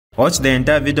Watch the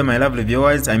entire video, my lovely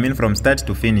viewers, I mean from start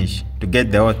to finish, to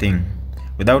get the whole thing.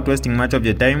 Without wasting much of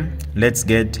your time, let's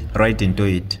get right into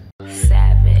it.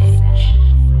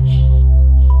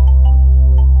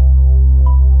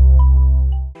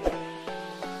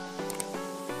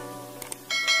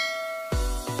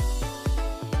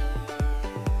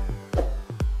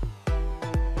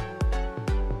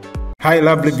 Hi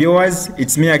lovely viewers,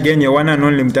 it's me again, your one and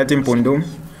only Mutati Mpundu.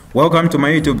 Welcome to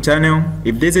my YouTube channel.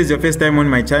 If this is your first time on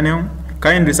my channel,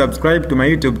 kindly subscribe to my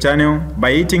YouTube channel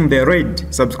by hitting the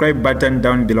red subscribe button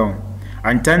down below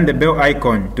and turn the bell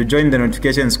icon to join the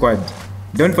notification squad.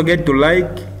 Don't forget to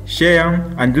like,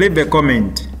 share and leave a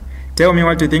comment. Tell me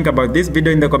what you think about this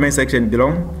video in the comment section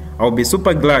below. I'll be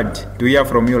super glad to hear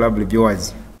from you lovely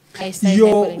viewers.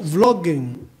 Your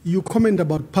vlogging, you comment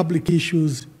about public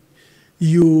issues,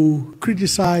 you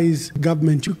criticize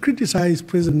government, you criticize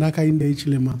President Hakainde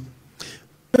Hichilema.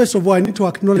 First of all, I need to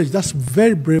acknowledge that's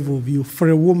very brave of you for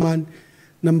a woman,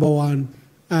 number one.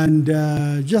 And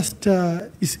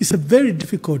it's a very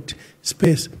difficult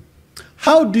space.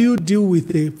 How do you deal with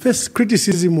the first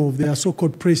criticism of their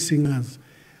so-called praise singers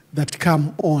that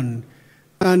come on?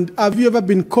 And have you ever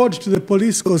been called to the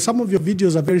police? Because some of your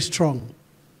videos are very strong.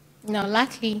 No,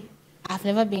 luckily, I've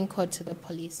never been called to the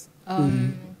police.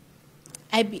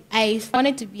 I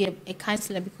wanted to be a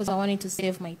counselor because I wanted to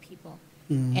save my people.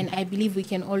 And I believe we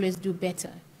can always do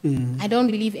better. I don't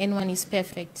believe anyone is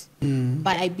perfect,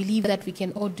 but I believe that we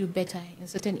can all do better in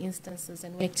certain instances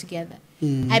and work together.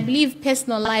 I believe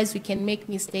personal lives, we can make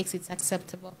mistakes, it's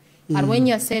acceptable. But when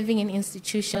you're serving in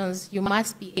institutions, you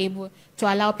must be able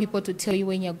to allow people to tell you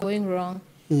when you're going wrong,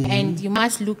 and you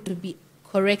must look to be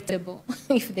correctable,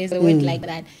 if there's a word like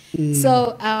that.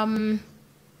 So,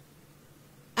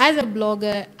 as a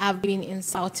blogger, I've been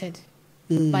insulted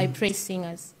by praise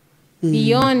singers.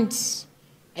 Beyond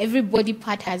every body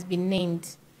part has been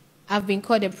named. I've been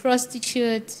called a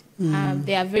prostitute.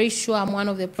 They are very sure I'm one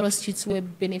of the prostitutes who are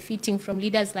benefiting from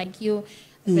leaders like you.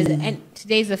 And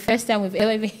today is the first time we've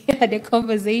ever had a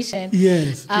conversation.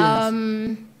 Yes,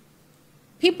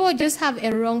 People just have a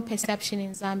wrong perception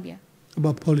in Zambia.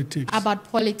 About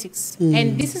politics.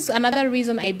 And this is another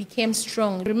reason I became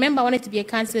strong. Remember, I wanted to be a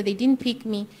counselor. They didn't pick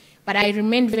me, but I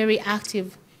remained very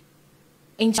active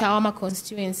in Chawama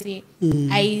constituency.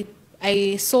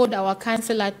 I sought our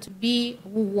councillor to be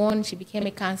who won. She became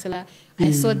a councillor.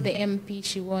 I sought the MP.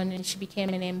 She won, and she became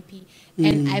an MP.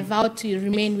 And I vowed to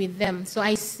remain with them. So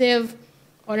I serve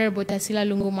Honorable Tasila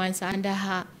Lungu-Mansa under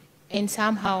her, and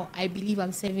somehow I believe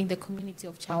I'm serving the community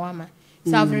of Chawama.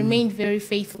 So I've remained very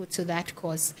faithful to that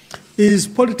cause. Is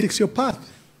politics your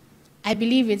path? I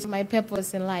believe it's my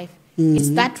purpose in life.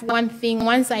 It's that one thing.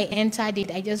 Once I entered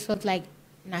it, I just felt like,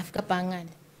 Nafika Pangan.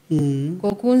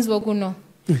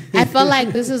 I felt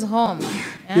like this is home.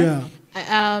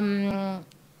 I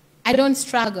don't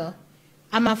struggle.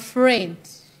 I'm afraid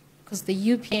because the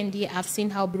UPND, I've seen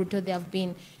how brutal they have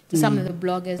been to some of the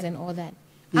bloggers and all that.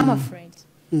 I'm afraid.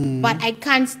 But I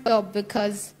can't stop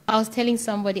because I was telling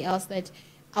somebody else that,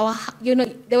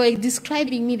 they were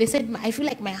describing me. They said, I feel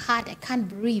like my heart, I can't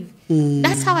breathe.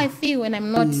 That's how I feel when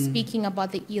I'm not speaking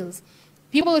about the ills.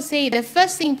 People will say, the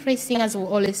first thing praise singers will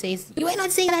always say is, you were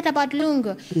not saying that about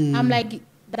Lungu. I'm like,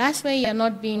 that's where you're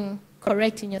not being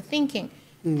correct in your thinking.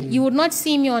 You would not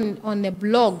see me on the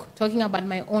blog talking about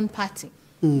my own party.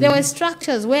 There were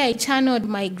structures where I channeled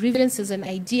my grievances and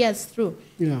ideas through.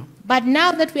 But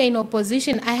now that we're in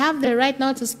opposition, I have the right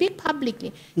now to speak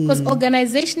publicly because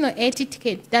organizational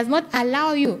etiquette does not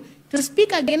allow you to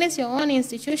speak against your own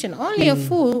institution. Only a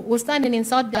fool will stand and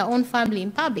insult their own family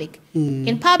in public.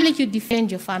 In public, you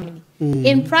defend your family.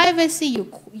 In privacy,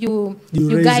 you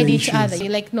guide each other.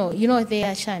 You're like, no, they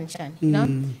are shan,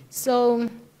 So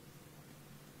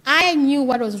I knew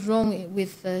what was wrong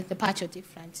with the Patriotic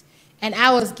Front. And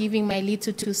I was giving my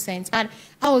little 2 cents. But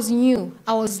I was new.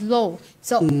 I was low.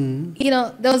 So,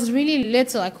 there was really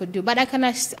little I could do. But I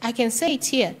can say it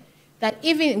here, that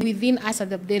even within us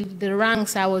at the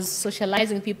ranks, I was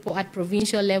socializing people at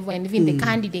provincial level and even the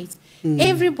candidates.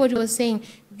 Everybody was saying,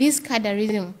 this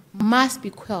cadreism must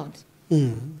be quelled.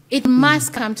 It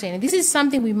must come to an end. This is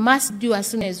something we must do as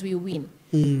soon as we win.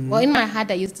 Well, in my heart,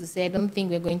 I used to say, I don't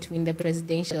think we're going to win the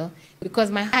presidential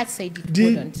because my heart said it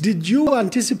wouldn't. Did you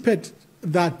anticipate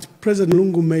that President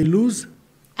Lungu may lose?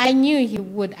 I knew he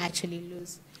would actually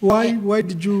lose. Why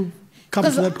did you come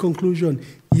to that conclusion,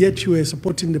 yet you were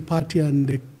supporting the party and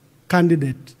the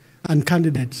candidates?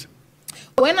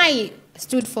 When I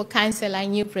stood for council, I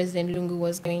knew President Lungu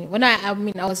was going. I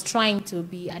was trying to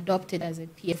be adopted as a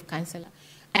PF councillor.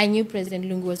 I knew President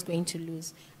Lungu was going to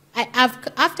lose.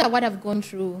 After what I've gone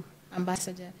through,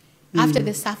 Ambassador, after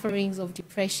the sufferings of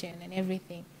depression and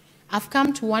everything, I've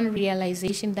come to one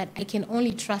realization that I can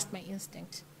only trust my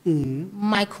instinct,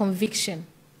 my conviction.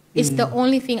 It's the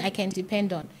only thing I can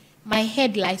depend on. My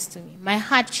head lies to me. My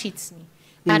heart cheats me.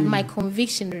 But my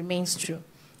conviction remains true.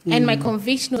 And my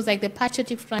conviction was like the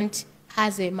Patriotic Front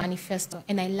has a manifesto,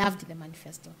 and I loved the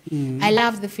manifesto. I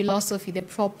loved the philosophy, the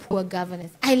pro-poor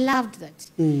governance. I loved that.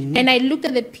 And I looked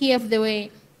at the PF, they were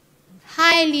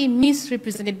highly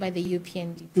misrepresented by the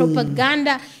UPND.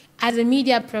 Propaganda, as a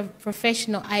media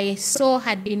professional, I saw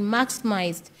had been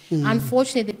maximized.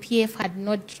 Unfortunately, the PF had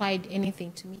not tried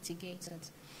anything to mitigate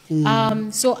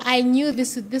it. So I knew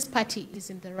this party is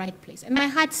in the right place. And my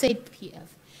heart said PF.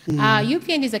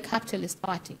 UPND is a capitalist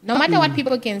party. No matter what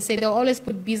people can say, they'll always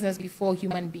put business before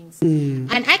human beings.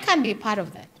 And I can't be a part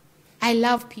of that. I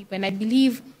love people, and I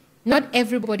believe not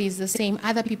everybody is the same.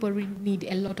 Other people really need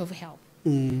a lot of help.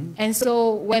 And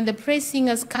so when the praise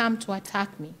singers come to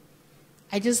attack me,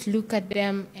 I just look at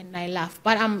them and I laugh.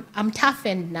 But I'm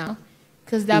toughened now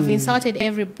because they've insulted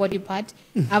every body part.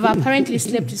 I've apparently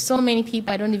slept with so many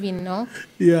people I don't even know.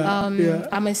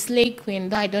 I'm a slay queen,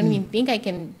 though I don't even think I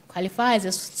can qualify as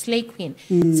a slay queen.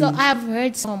 So I've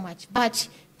heard so much. But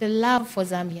the love for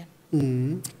Zambia,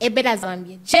 a better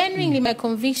Zambia, genuinely my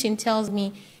conviction tells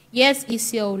me, yes,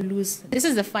 ECL will lose. This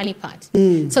is the funny part.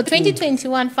 So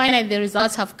 2021, finally the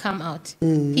results have come out.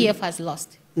 PF has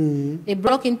lost. They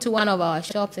broke into one of our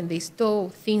shops and they stole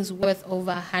things worth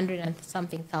over 100 and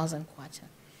something thousand kwacha.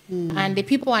 And the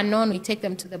people are known, we take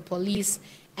them to the police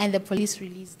and the police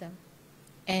release them.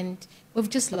 And we've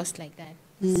just lost like that.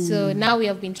 So now we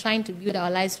have been trying to build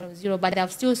our lives from zero, but they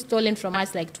have still stolen from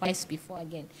us like twice before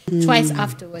again, twice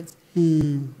afterwards.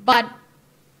 But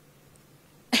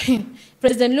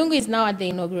President Lungu is now at the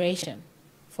inauguration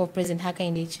for President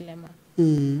Hakainde Hichilema.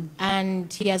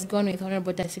 And he has gone with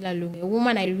Honorable Tasila Lungu, a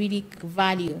woman I really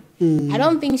value. I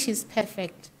don't think she's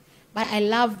perfect, but I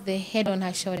love the head on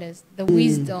her shoulders, the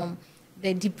wisdom,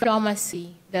 the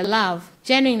diplomacy, the love,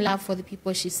 genuine love for the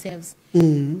people she serves.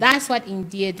 That's what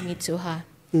endeared me to her.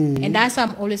 And that's why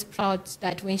I'm always proud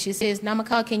that when she says,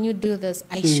 Namakal, can you do this?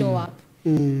 I show up.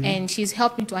 And she's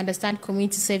helped me to understand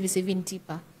community service even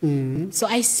deeper. So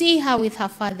I see her with her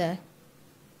father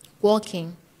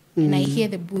walking, and I hear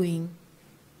the booing.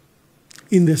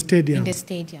 In the stadium? In the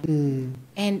stadium.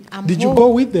 And Did you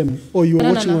go with them, or you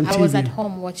were watching on TV? I was at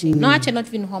home watching. No, actually not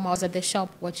even home. I was at the shop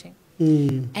watching.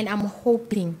 And I'm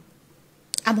hoping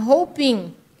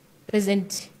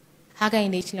President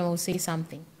Hakainde Hichilema will say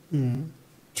something.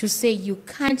 To say you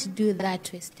can't do that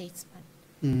to a statesman.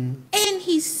 And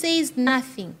he says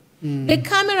nothing. The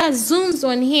camera zooms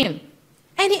on him.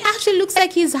 And he actually looks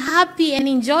like he's happy and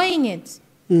enjoying it.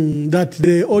 That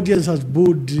the audience has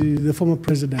booed the former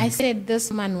president. I said,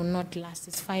 this man will not last.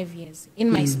 It's 5 years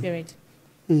in my spirit.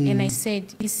 And I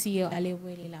said, it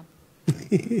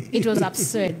was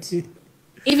absurd.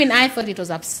 Even I thought it was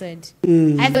absurd.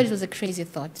 I thought it was a crazy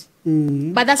thought.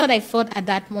 But that's what I thought at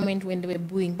that moment when they were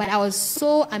booing. But I was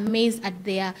so amazed at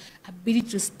their ability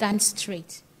to stand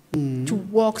straight, to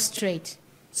walk straight,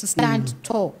 to stand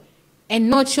tall, and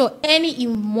not show any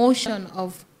emotion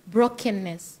of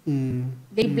brokenness.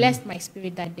 They blessed my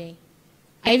spirit that day.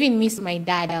 I even missed my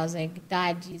dad. I was like,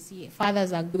 Dad, you see,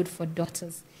 fathers are good for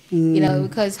daughters. You know,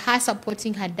 because her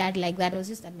supporting her dad like that was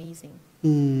just amazing.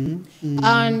 And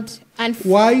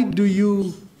why do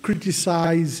you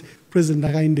criticize President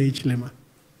Hakainde Hichilema?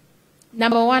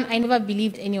 Number one, I never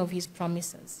believed any of his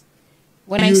promises.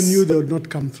 When you knew they would not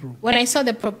come through. When I saw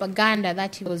the propaganda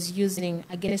that he was using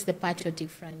against the Patriotic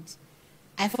Front,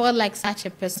 I felt like such a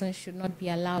person should not be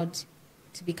allowed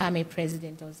to become a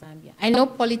president of Zambia. I know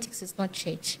politics is not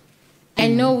church. I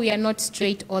know we are not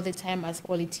straight all the time as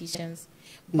politicians,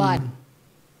 but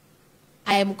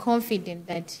I am confident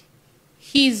that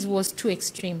his was too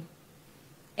extreme.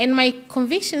 And my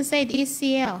conviction said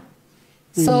ECL.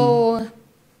 So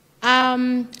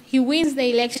he wins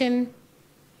the election.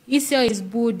 ECL is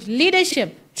booed.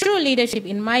 Leadership, true leadership,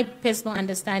 in my personal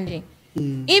understanding.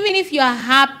 Even if you are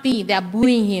happy they're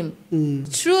booing him,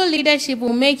 true leadership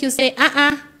will make you say,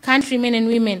 countrymen and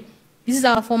women, this is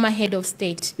our former head of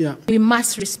state. We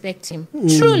must respect him.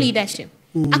 True leadership.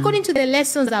 According to the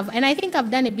lessons and I think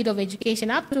I've done a bit of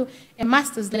education up to a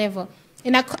master's level.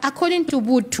 And according to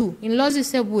Ubuntu, in laws you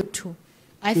say Ubuntu.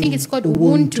 I think it's called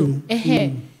Ubuntu.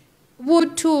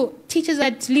 Ubuntu teaches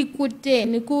that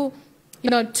you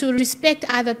know, to respect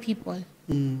other people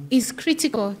is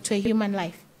critical to a human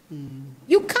life.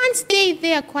 You can't stay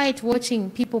there quiet watching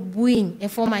people booing a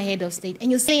former head of state and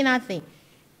you say nothing.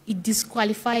 It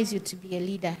disqualifies you to be a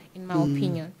leader, in my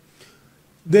opinion.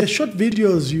 The short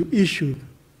videos you issued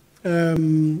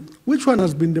which one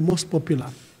has been the most popular?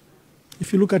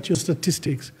 If you look at your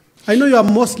statistics. I know you are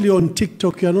mostly on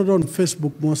TikTok, you are not on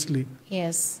Facebook mostly.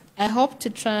 Yes. I hope to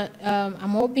try,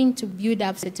 I'm hoping to build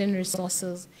up certain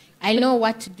resources. I know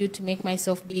what to do to make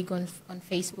myself big on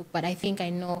Facebook, but I think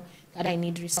I know that I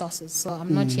need resources, so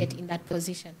I'm not yet in that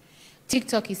position.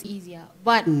 TikTok is easier,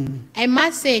 but I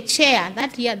must say,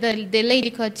 the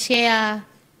lady called Chair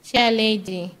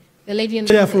Lady, the lady in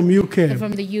Chair from UK.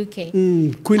 From the UK.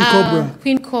 Queen Cobra.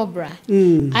 Queen Cobra.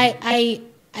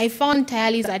 I found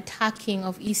Tayali's attacking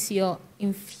of Isio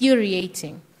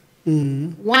infuriating.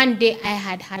 One day I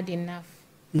had enough,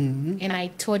 and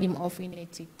I told him off in a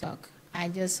TikTok. I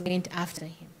just went after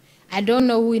him. I don't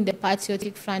know who in the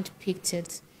Patriotic Front picked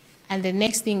it, and the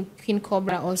next thing, Queen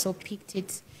Cobra also picked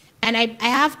it. And I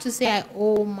have to say I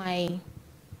owe my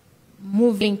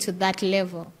moving to that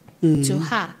level to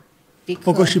her.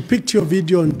 Because she picked your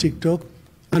video on TikTok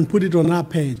and put it on her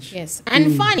page. Yes,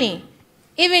 and funny,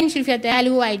 even Shifia Tayali,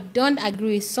 who I don't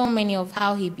agree with so many of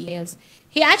how he behaves,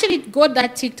 he actually got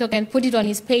that TikTok and put it on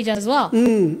his page as well.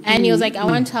 And he was like, I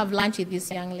want to have lunch with this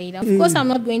young lady. Of course, I'm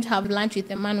not going to have lunch with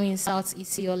a man who insults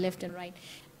ECO left and right.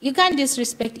 You can't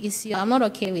disrespect ECO. I'm not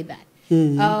okay with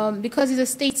that. Because he's a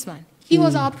statesman. He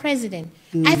was our president.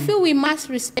 I feel we must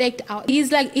respect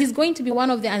he's going to be one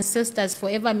of the ancestors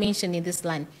forever mentioned in this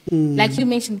land. Like you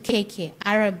mentioned KK,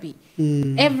 Arabi,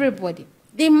 everybody.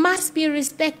 They must be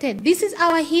respected. This is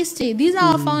our history. This is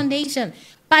our foundation.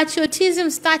 Patriotism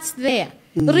starts there.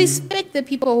 Respect the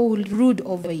people who ruled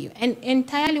over you. And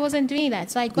Tayali wasn't doing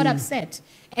that, so I got upset.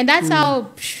 And that's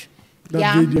how,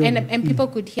 and people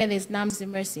could hear this Namzy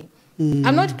mercy.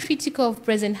 I'm not critical of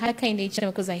President Hakainde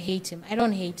because I hate him. I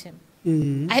don't hate him.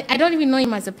 I don't even know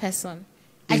him as a person.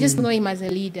 I just know him as a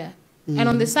leader. And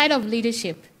on the side of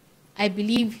leadership, I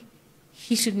believe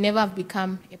he should never have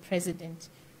become a president.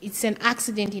 It's an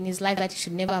accident in his life that he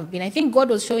should never have been. I think God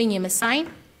was showing him a sign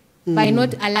by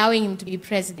not allowing him to be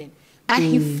president. But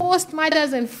he forced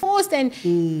matters and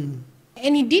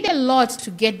and he did a lot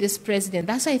to get this president.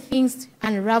 That's why things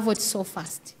unraveled so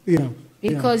fast.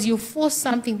 Because you force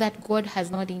something that God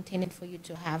has not intended for you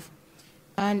to have.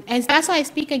 And that's why I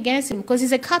speak against him, because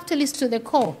he's a capitalist to the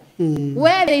core.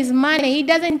 Where there is money, he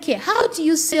doesn't care. How do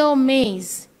you sell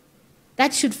maize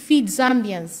that should feed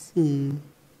Zambians?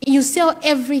 You sell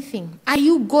everything. Are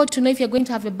you God to know if you're going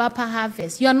to have a Bapa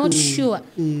harvest? You are not sure.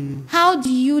 How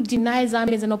do you deny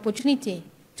Zambians an opportunity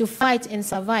to fight and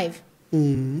survive?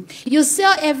 You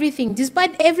sell everything.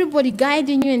 Despite everybody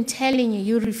guiding you and telling you,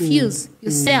 you refuse.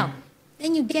 You sell.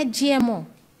 Then you get GMO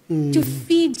to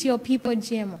feed your people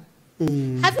GMO.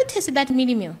 Have you tasted that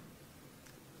mini meal?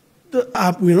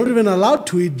 We're not even allowed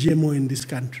to eat GMO in this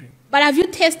country. But have you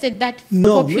tasted that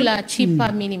popular,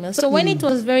 cheaper mini meal? So when it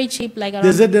was very cheap, like around...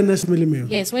 The ZNS mini meal?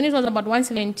 Yes, when it was about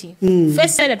 170.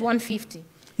 First said at 150.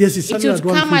 Yes, it started at 150. It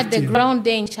would come at the ground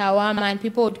day in shawarma and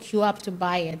people would queue up to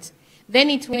buy it. Then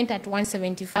it went at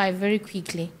 175 very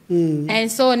quickly.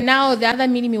 And so now the other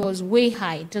mini meal was way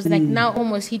high. It was like now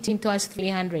almost hitting towards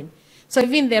 300. So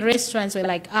even the restaurants were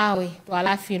like,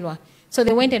 so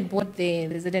they went and bought the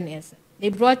ZNS. They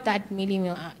brought that mini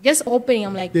meal out. Just opening,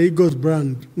 I'm like... The Eagles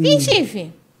brand. We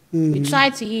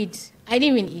tried to eat. I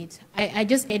didn't even eat. I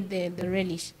just ate the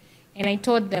relish. And I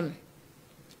told them,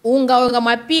 unga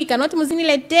mapika, not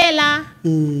muziniletela.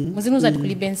 Muzinuza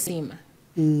tukulibensima.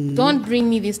 Don't bring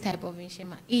me this type of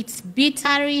inshema. It's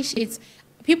bitterish.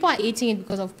 People are eating it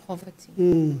because of poverty.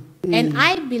 And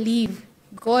I believe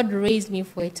God raised me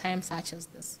for a time such as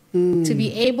this. To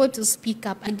be able to speak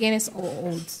up against all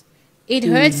odds. It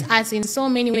hurts us in so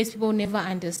many ways people never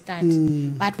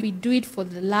understand. But we do it for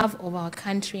the love of our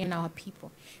country and our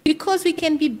people. Because we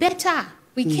can be better.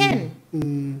 We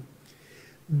can.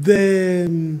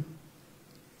 The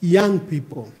young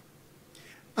people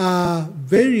are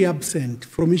very absent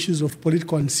from issues of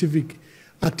political and civic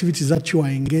activities that you are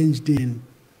engaged in.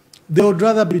 They would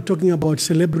rather be talking about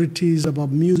celebrities,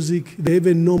 about music. They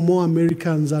even know more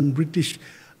Americans and British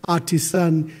artists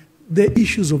and the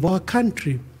issues of our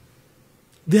country.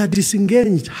 They are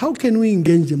disengaged. How can we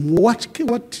engage them? What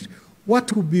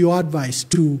would be your advice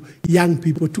to young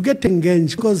people to get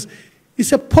engaged? Because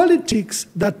it's a politics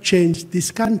that changed this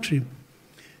country.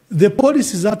 The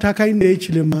policies that Hakainde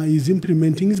Hichilema is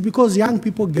implementing is because young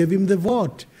people gave him the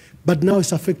vote, but now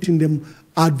it's affecting them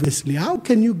adversely. How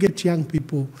can you get young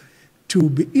people to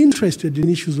be interested in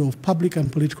issues of public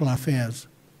and political affairs?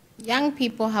 Young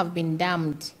people have been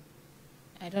damned.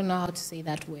 I don't know how to say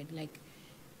that word. Like,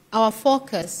 our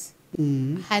focus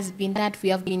has been that we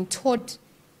have been taught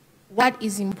what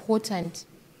is important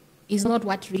is not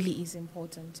what really is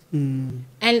important. And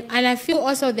I feel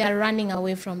also they are running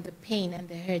away from the pain and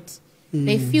the hurt.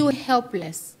 They feel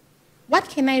helpless. What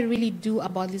can I really do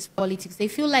about this politics? They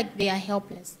feel like they are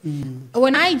helpless.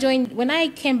 When I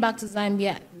came back to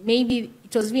Zambia, maybe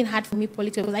it was really hard for me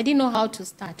politically because I didn't know how to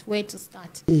start, where to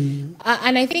start.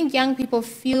 And I think young people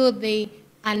feel they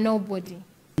are nobody.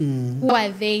 Who are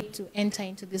they to enter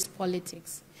into this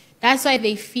politics? That's why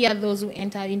they fear those who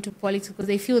enter into politics, because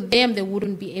they feel they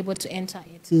wouldn't be able to enter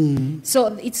it.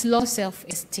 So it's low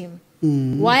self-esteem.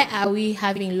 Why are we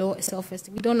having low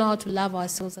self-esteem? We don't know how to love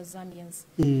ourselves as Zambians.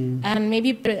 And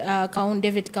maybe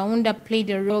David Kaunda played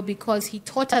a role because he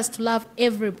taught us to love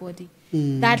everybody.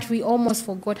 That we almost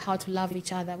forgot how to love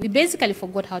each other. We basically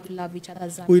forgot how to love each other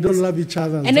as Zambians. We don't love each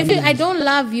other as And if Zambians. I don't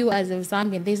love you as a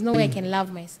Zambian, there's no way I can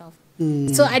love myself.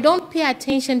 So I don't pay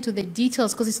attention to the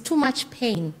details because it's too much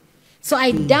pain. So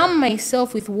I damn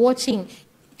myself with watching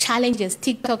challenges,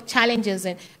 TikTok challenges,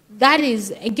 and that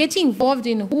is getting involved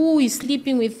in who is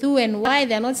sleeping with who and why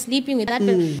they're not sleeping with that.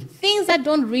 Things that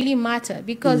don't really matter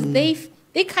because they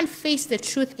can't face the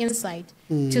truth inside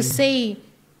to say,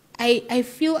 I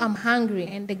feel I'm hungry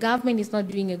and the government is not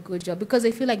doing a good job because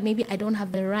they feel like maybe I don't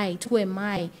have the right. Who am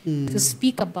I to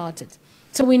speak about it?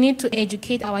 So we need to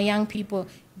educate our young people.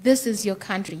 This is your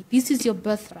country. This is your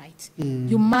birthright.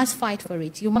 You must fight for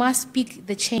it. You must speak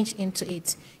the change into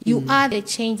it. You are the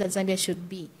change that Zambia should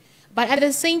be. But at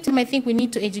the same time, I think we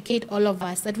need to educate all of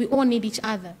us that we all need each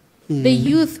other. The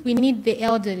youth, we need the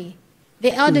elderly.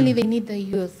 The elderly, they need the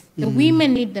youth. The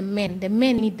women need the men. The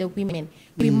men need the women.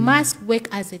 We must work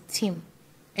as a team,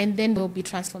 and then there will be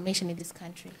transformation in this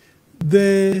country.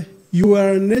 You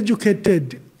are an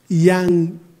educated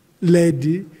young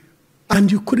lady,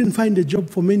 and you couldn't find a job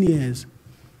for many years.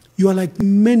 You are like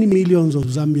many millions of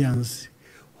Zambians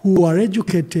who are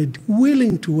educated,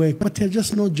 willing to work, but there are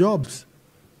just no jobs.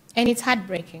 And it's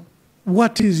heartbreaking.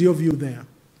 What is your view there?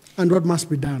 And what must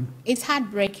be done? It's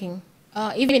heartbreaking.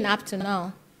 Even up to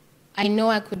now, I know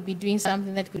I could be doing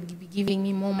something that could be giving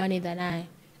me more money than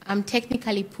I'm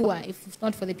technically poor if it's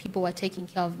not for the people who are taking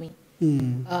care of me.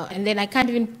 And then I can't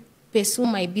even pursue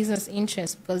my business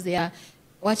interests because they are,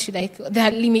 there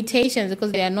are limitations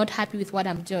because they are not happy with what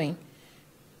I'm doing.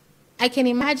 I can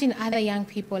imagine other young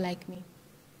people like me.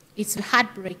 It's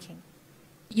heartbreaking.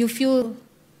 You feel,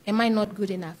 am I not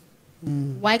good enough?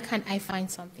 Why can't I find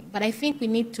something? But I think we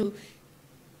need to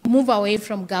move away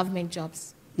from government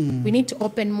jobs. We need to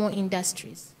open more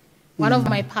industries. One of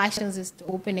my passions is to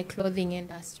open a clothing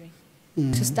industry,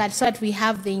 to start so that we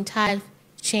have the entire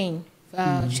chain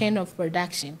of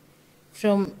production.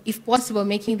 From, if possible,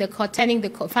 making farming the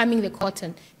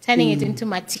cotton, turning it into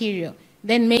material,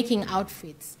 then making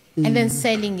outfits, and then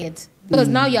selling it. Because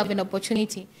now you have an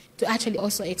opportunity to actually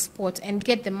also export and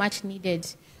get the much needed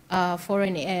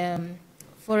foreign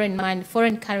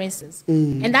currencies.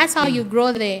 And that's how you grow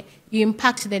you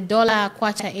impact the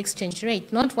dollar-kwacha exchange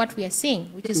rate, not what we are seeing,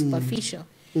 which is superficial.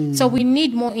 So we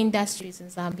need more industries in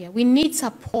Zambia. We need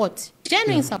support,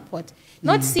 genuine support.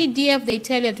 Not CDF, they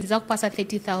tell you to pass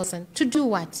 30,000. To do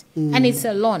what? And it's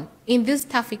a loan. In this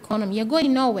tough economy, you're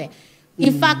going nowhere.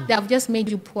 In fact, they've just made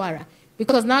you poorer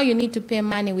because now you need to pay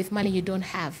money with money you don't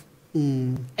have.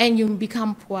 And you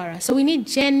become poorer. So we need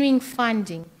genuine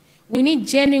funding. We need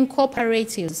genuine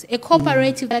cooperatives, a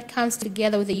cooperative that comes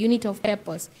together with a unit of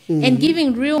purpose and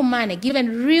giving real money,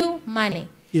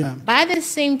 Yeah. But at the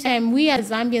same time, we as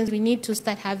Zambians, we need to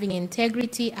start having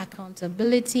integrity,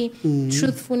 accountability,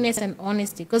 truthfulness, and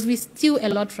honesty, because we steal a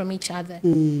lot from each other.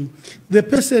 The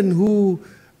person who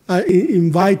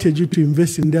invited you to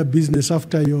invest in their business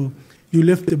after you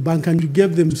left the bank and you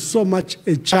gave them so much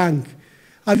a chunk,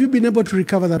 have you been able to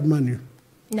recover that money?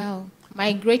 No.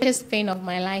 My greatest pain of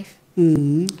my life.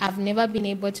 I've never been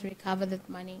able to recover that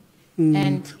money.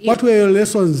 And what were your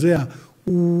lessons there?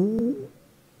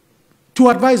 To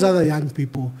advise other young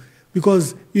people,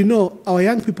 because, you know, our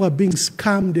young people are being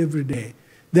scammed every day.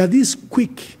 There are these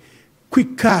quick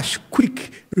cash,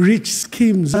 quick rich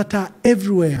schemes that are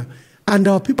everywhere, and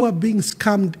our people are being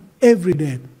scammed every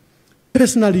day.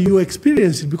 Personally, you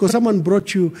experience it because someone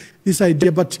brought you this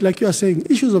idea, but like you are saying,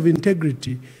 issues of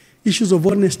integrity, issues of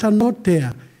honesty are not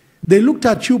there. They looked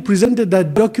at you, presented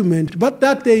that document, but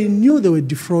that they knew they were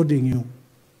defrauding you.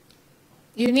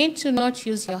 You need to not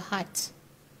use your heart.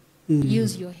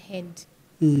 Use your head.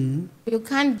 You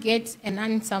can't get an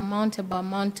unsurmountable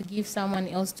amount to give someone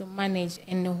else to manage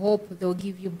and hope they'll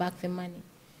give you back the money.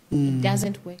 It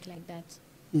doesn't work like that.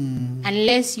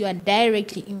 Unless you are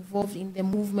directly involved in the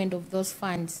movement of those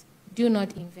funds, do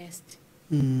not invest.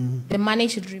 The money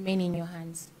should remain in your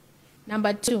hands.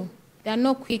 Number two, there are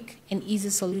no quick and easy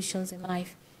solutions in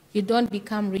life. you don't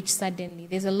become rich suddenly.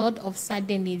 There's a lot of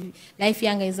suddenly. Life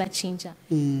younger is a changer.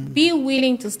 Be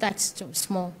willing to start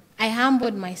small. I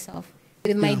humbled myself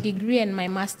with my degree and my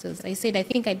master's. I said, I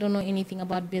think I don't know anything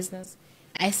about business.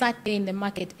 I sat there in the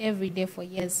market every day for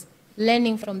years,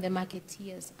 learning from the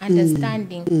marketeers,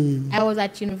 understanding. I was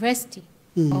at university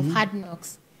of hard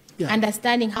knocks,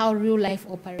 understanding how real life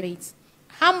operates.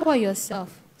 Humble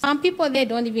yourself. Some people, they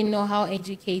don't even know how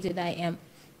educated I am.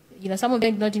 You know, some of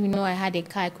them don't even know I had a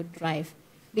car I could drive.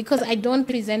 Because I don't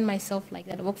present myself like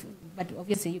that. But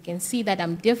obviously you can see that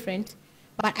I'm different,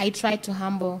 but I try to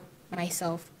humble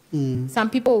myself. Some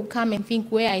people will come and think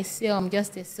where I sell, I'm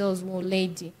just a saleswoman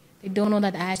lady. They don't know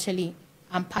that I actually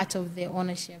am part of their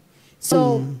ownership.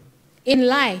 So in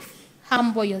life,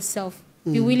 humble yourself.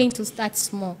 Be willing to start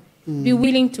small. Be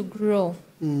willing to grow.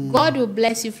 God will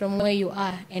bless you from where you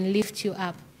are and lift you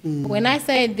up. When I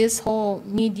started this whole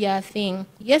media thing,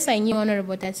 yes, I knew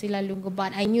Honorable Tarsila Lungu,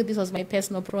 but I knew this was my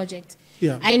personal project.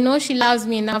 I know she loves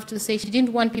me enough to say she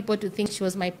didn't want people to think she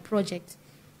was my project.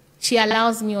 She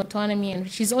allows me autonomy, and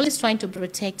she's always trying to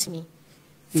protect me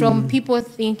from people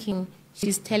thinking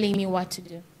she's telling me what to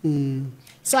do.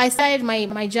 So I started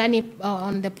my journey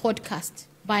on the podcast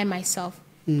by myself.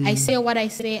 I say what I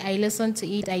say, I listen to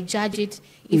it, I judge it.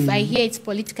 If I hear it's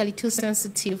politically too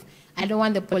sensitive, I don't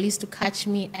want the police to catch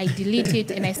me. I delete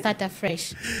it and I start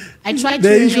afresh. I try to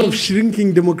the issue of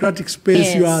shrinking democratic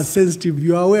space, you are sensitive,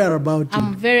 you are aware about it.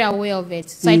 I'm very aware of it.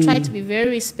 So I try to be very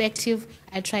respectful.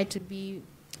 I try to be,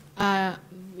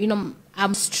 you know,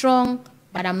 I'm strong,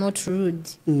 but I'm not rude.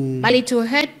 But it will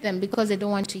hurt them because they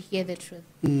don't want to hear the truth.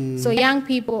 So young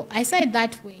people, I said it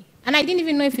that way. And I didn't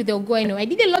even know if they'll go anywhere. I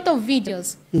did a lot of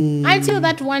videos until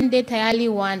that one day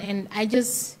Tayali won, and I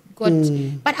just got,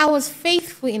 but I was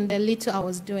faithful in the little I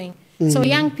was doing. So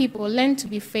young people, learn to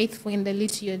be faithful in the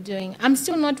little you're doing. I'm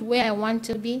still not where I want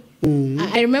to be.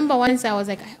 I remember once I was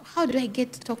like, how do I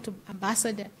get to talk to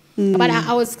Ambassador? But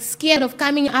I was scared of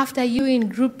coming after you in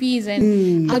groupies,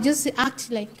 and I'll just act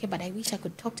like, okay, but I wish I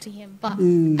could talk to him. But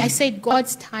I said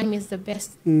God's time is the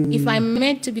best. If I'm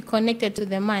meant to be connected to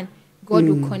the man, God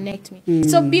will connect me.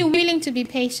 So be willing to be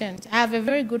patient. I have a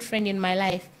very good friend in my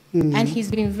life, and he's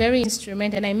been very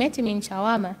instrumental. And I met him in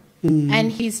Chawama,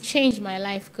 and he's changed my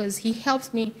life because he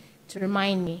helps me to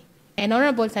remind me. And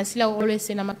Honorable Tarsila will always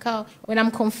say, Namakao, when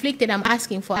I'm conflicted, I'm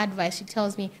asking for advice. She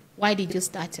tells me, why did you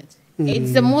start it?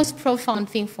 It's the most profound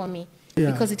thing for me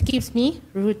because it keeps me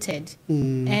rooted.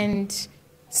 And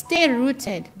stay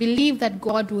rooted. Believe that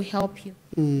God will help you.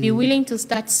 Be willing to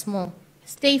start small.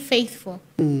 Stay faithful.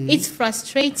 It's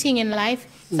frustrating in life.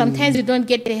 Sometimes you don't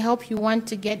get the help you want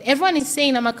to get. Everyone is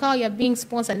saying, Namakao, you're being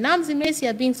sponsored. Namzy Messi,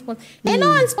 you're being sponsored. And no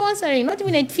one's sponsoring, not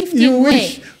even at 15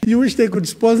 way. You wish they could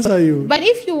sponsor you. But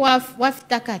if you have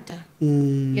takata,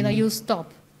 you know, you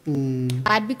stop.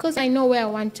 But because I know where I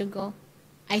want to go,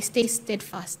 I stay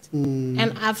steadfast.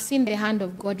 And I've seen the hand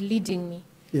of God leading me.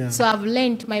 So I've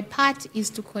learned my part is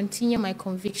to continue my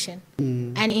conviction.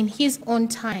 And in his own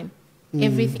time,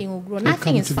 everything will grow.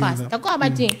 Nothing is fast.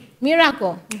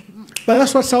 Miracle. But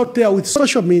that's what's out there with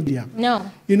social media. No.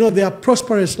 You know, there are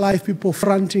prosperous life, people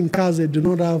fronting cars they do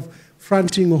not have,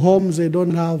 fronting homes they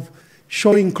don't have,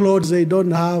 showing clothes they don't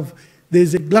have.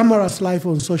 There's a glamorous life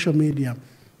on social media.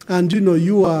 And, you know,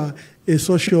 you are a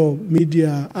social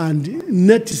media and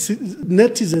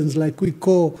netizens, like we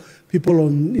call people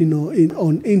on, you know,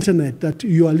 on internet, that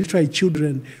you are literally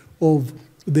children of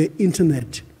the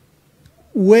internet.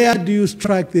 Where do you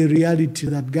strike the reality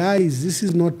that, guys, this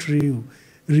is not real?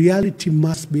 Reality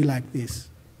must be like this.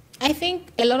 I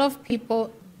think a lot of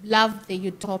people love the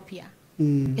utopia.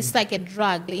 It's like a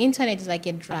drug. The internet is like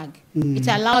a drug. It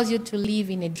allows you to live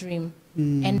in a dream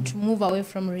and to move away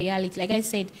from reality. Like I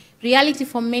said, reality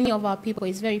for many of our people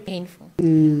is very painful.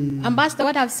 Ambassador,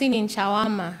 what I've seen in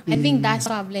Chawama, I think that's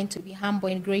how I've learned to be humble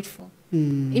and grateful.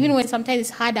 Even when sometimes it's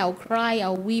hard, I'll cry,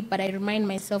 I'll weep, but I remind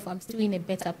myself I'm still in a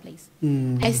better place.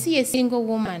 I see a single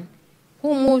woman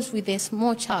who moves with a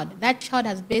small child. That child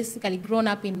has basically grown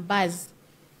up in bars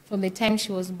from the time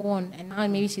she was born, and now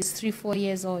maybe she's 3-4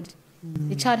 years old.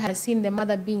 The child has seen the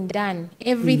mother being done,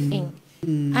 everything.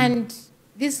 And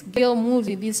this girl moves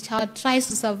with this child, tries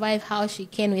to survive how she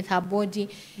can with her body.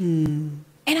 And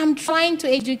I'm trying to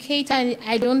educate her, and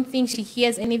I don't think she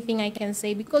hears anything I can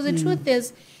say, because the truth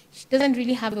is, she doesn't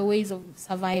really have a ways of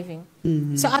surviving.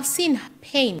 So I've seen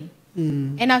pain.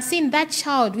 And I've seen that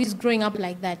child who is growing up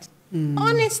like that.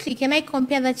 Honestly, can I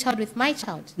compare that child with my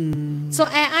child? So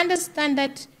I understand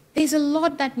that there's a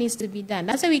lot that needs to be done.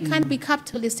 That's why we can't be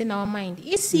capitalist in our mind.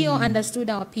 ECO understood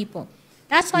our people.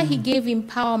 That's why he gave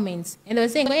empowerments. And they were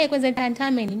saying,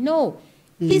 no,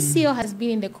 His CEO has been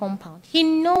in the compound. He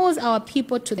knows our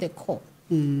people to the core.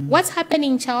 What's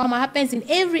happening in Chawama happens in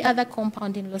every other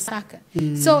compound in Lusaka.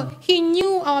 So he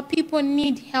knew our people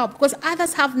need help because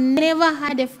others have never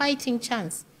had a fighting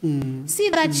chance. See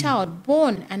that child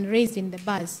born and raised in the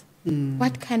bus.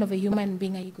 What kind of a human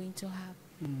being are you going to have?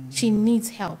 She needs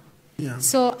help. Yeah.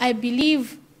 So I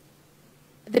believe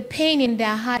the pain in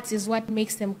their hearts is what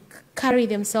makes them carry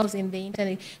themselves in the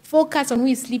internet. Focus on who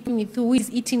is sleeping with who is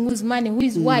eating, who's money, who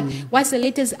is what, what's the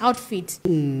latest outfit.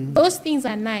 Those things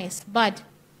are nice, but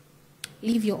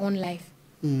live your own life.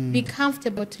 Be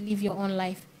comfortable to live your own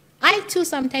life. I too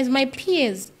sometimes, my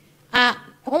peers are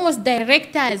almost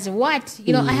directors, what?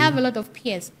 You know, I have a lot of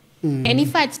peers. And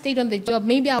if I had stayed on the job,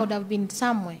 maybe I would have been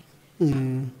somewhere.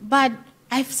 But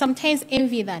I sometimes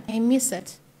envy that. I miss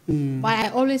it. But I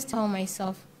always tell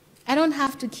myself, I don't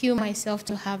have to kill myself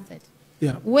to have that.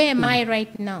 Yeah. Where am I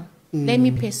right now? Let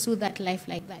me pursue that life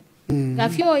like that.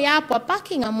 If you're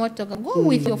parking a motor, go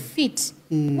with your feet.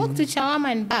 Walk to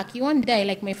Chawama and back. You won't die,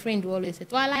 like my friend always said.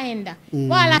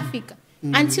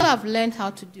 Until I've learned how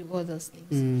to do all those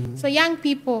things. So young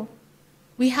people,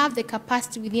 we have the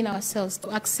capacity within ourselves to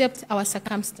accept our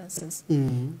circumstances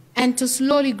and to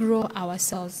slowly grow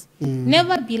ourselves.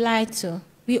 Never be lied to.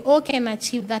 We all can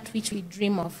achieve that which we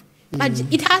dream of. But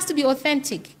it has to be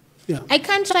authentic. Yeah. I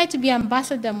can't try to be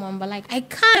Ambassador Mwamba. Like, I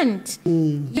can't.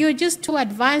 You're just too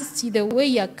advanced. The way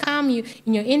you come,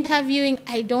 in your interviewing,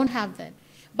 I don't have that.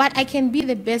 But I can be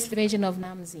the best version of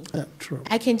Namzy. Yeah, true.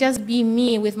 I can just be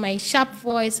me with my sharp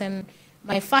voice and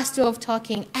my fast way of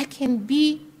talking. I can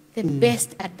be the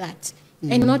best at that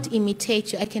and not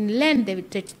imitate you. I can learn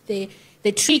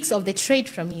the tricks of the trade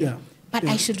from you. Yeah. But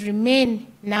I should remain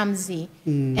Namzy.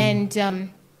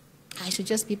 And I should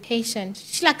just be patient.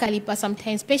 Shila kalipa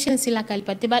sometimes. Patience shila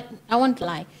kalipa. But I won't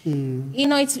lie. You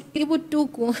know, it's people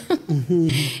tuku.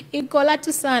 Ikola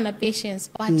tu sana patience.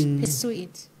 But pursue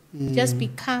it. Just be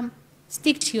calm.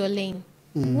 Stick to your lane.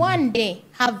 One day,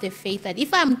 have the faith that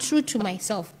if I'm true to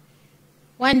myself,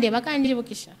 one day, Thank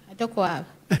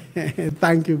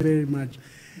you very much.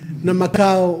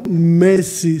 Namakao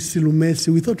Messi Silumesi.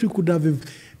 We thought we could have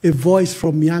a voice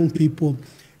from young people,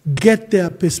 get their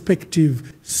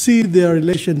perspective, see their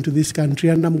relation to this country.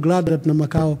 And I'm glad that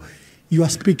Namakao, you are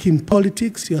speaking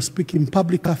politics, you are speaking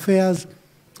public affairs,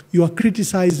 you are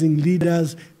criticizing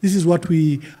leaders. This is what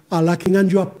we are lacking.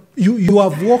 And you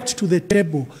have walked to the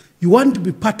table. You want to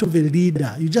be part of a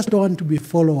leader. You just don't want to be a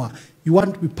follower. You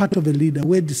want to be part of a leader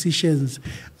where decisions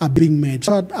are being made.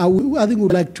 So I think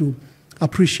we'd like to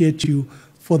appreciate you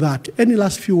for that. Any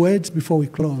last few words before we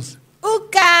close?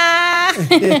 Uka!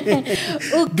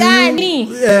 Ukani!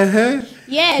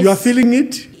 Yes. You are feeling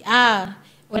it?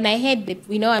 When I heard,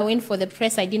 I went for the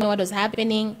press, I didn't know what was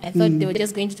happening. I thought they were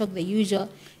just going to talk the usual.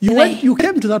 You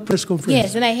came to that press conference?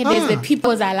 Yes, and I heard there's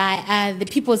the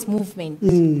People's Movement.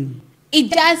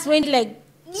 It just went like,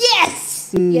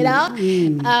 yes! You know?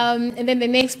 And then the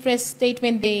next press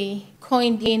statement, they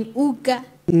coined in UGA,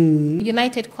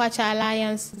 United Kwacha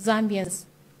Alliance, Zambians.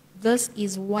 This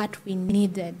is what we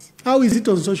needed. How is it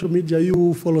on social media?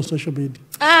 You follow social media?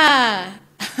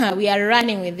 We are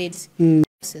running with it.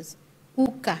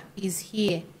 UKA is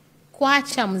here.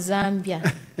 Kwacha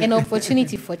Mzambia, an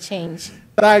opportunity for change.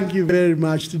 Thank you very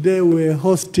much. Today we're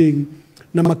hosting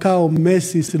Namakao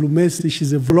Messi Silumesi.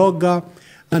 She's a vlogger,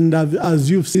 and as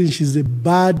you've seen, she's a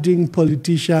budding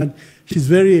politician. She's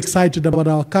very excited about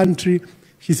our country.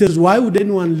 She says, why would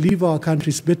anyone leave our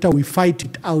country? It's better we fight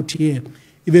it out here,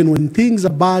 even when things are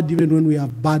bad, even when we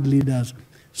have bad leaders.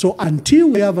 So until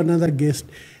we have another guest,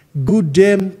 good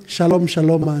day, shalom,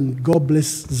 shalom, and God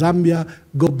bless Zambia,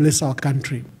 God bless our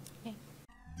country.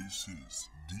 This is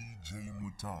DJ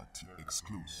Mutati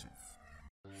exclusive.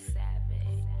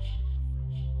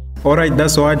 Alright,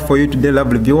 that's all for you today,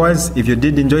 lovely viewers. If you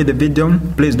did enjoy the video,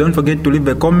 please don't forget to leave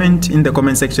a comment in the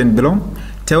comment section below.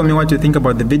 Tell me what you think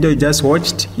about the video you just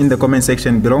watched in the comment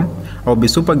section below. I'll be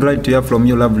super glad to hear from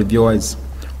you, lovely viewers.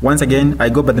 Once again, I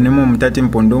go by the name of Mutati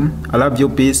Mpundu. I love you,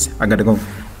 peace, I gotta go.